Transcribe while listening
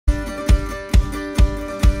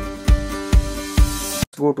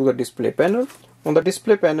go to the display panel. On the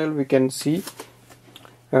display panel we can see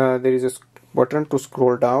there is a button to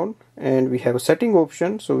scroll down, and we have a setting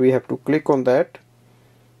option, so we have to click on that.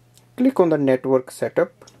 Click on the network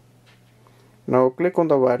setup. Now click on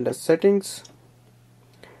the wireless settings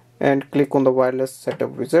and click on the wireless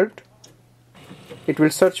setup wizard. It will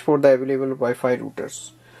search for the available Wi-Fi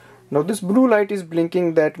routers. Now this blue light is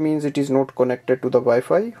blinking, that means it is not connected to the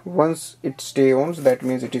Wi-Fi. Once it stays on, that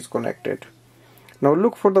means it is connected. Now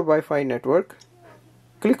look for the Wi-Fi network.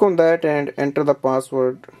 Click on that and enter the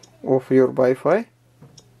password of your Wi-Fi.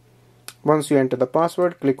 Once you enter the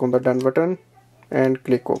password, click on the done button and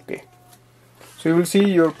click OK. So you will see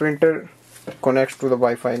your printer connects to the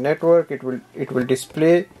Wi-Fi network. It will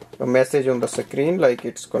display a message on the screen like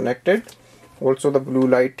it's connected. Also the blue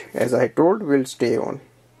light, as I told, will stay on.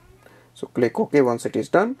 So click OK once it is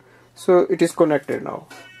done. So it is connected now.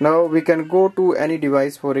 Now we can go to any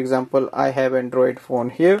device. For example, I have Android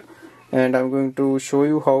phone here, and I'm going to show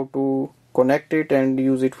you how to connect it and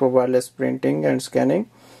use it for wireless printing and scanning.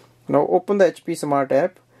 Now open the HP Smart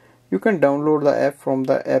app. You can download the app from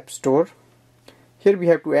the App Store. Here we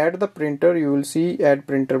have to add the printer. You will see add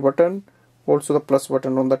printer button, also the plus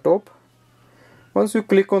button on the top. Once you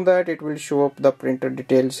click on that, it will show up the printer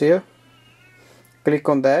details here. Click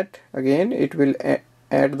on that again, it will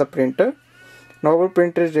add the printer. Now our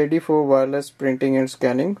printer is ready for wireless printing and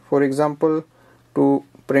scanning. For example, to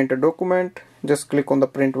print a document, just click on the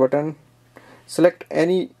print button. Select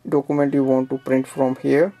any document you want to print from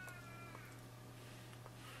here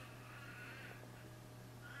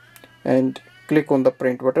and click on the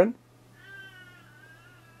print button,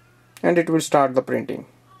 and it will start the printing.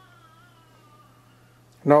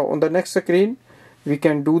 Now on the next screen we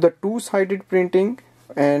can do the two-sided printing,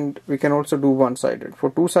 and we can also do one-sided.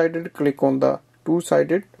 For two-sided, click on the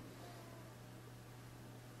two-sided,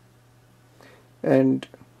 and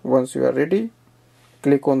once you are ready,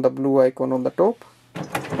 click on the blue icon on the top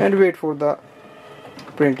and wait for the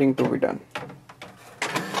printing to be done.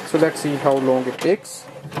 So let's see how long it takes.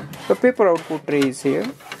 The paper output tray is here,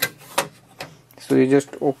 so you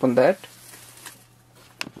just open that.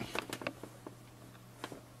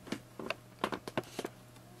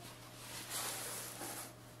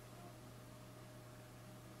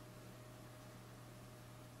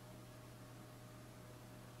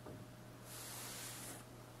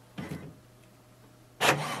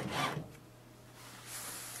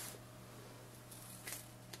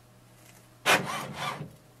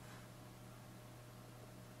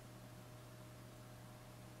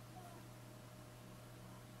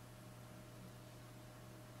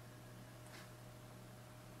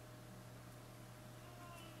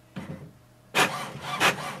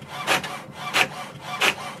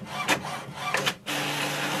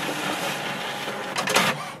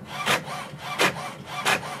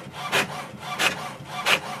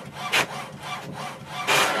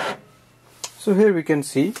 So here we can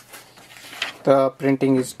see the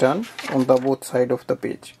printing is done on the both side of the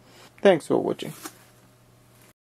page. Thanks for watching.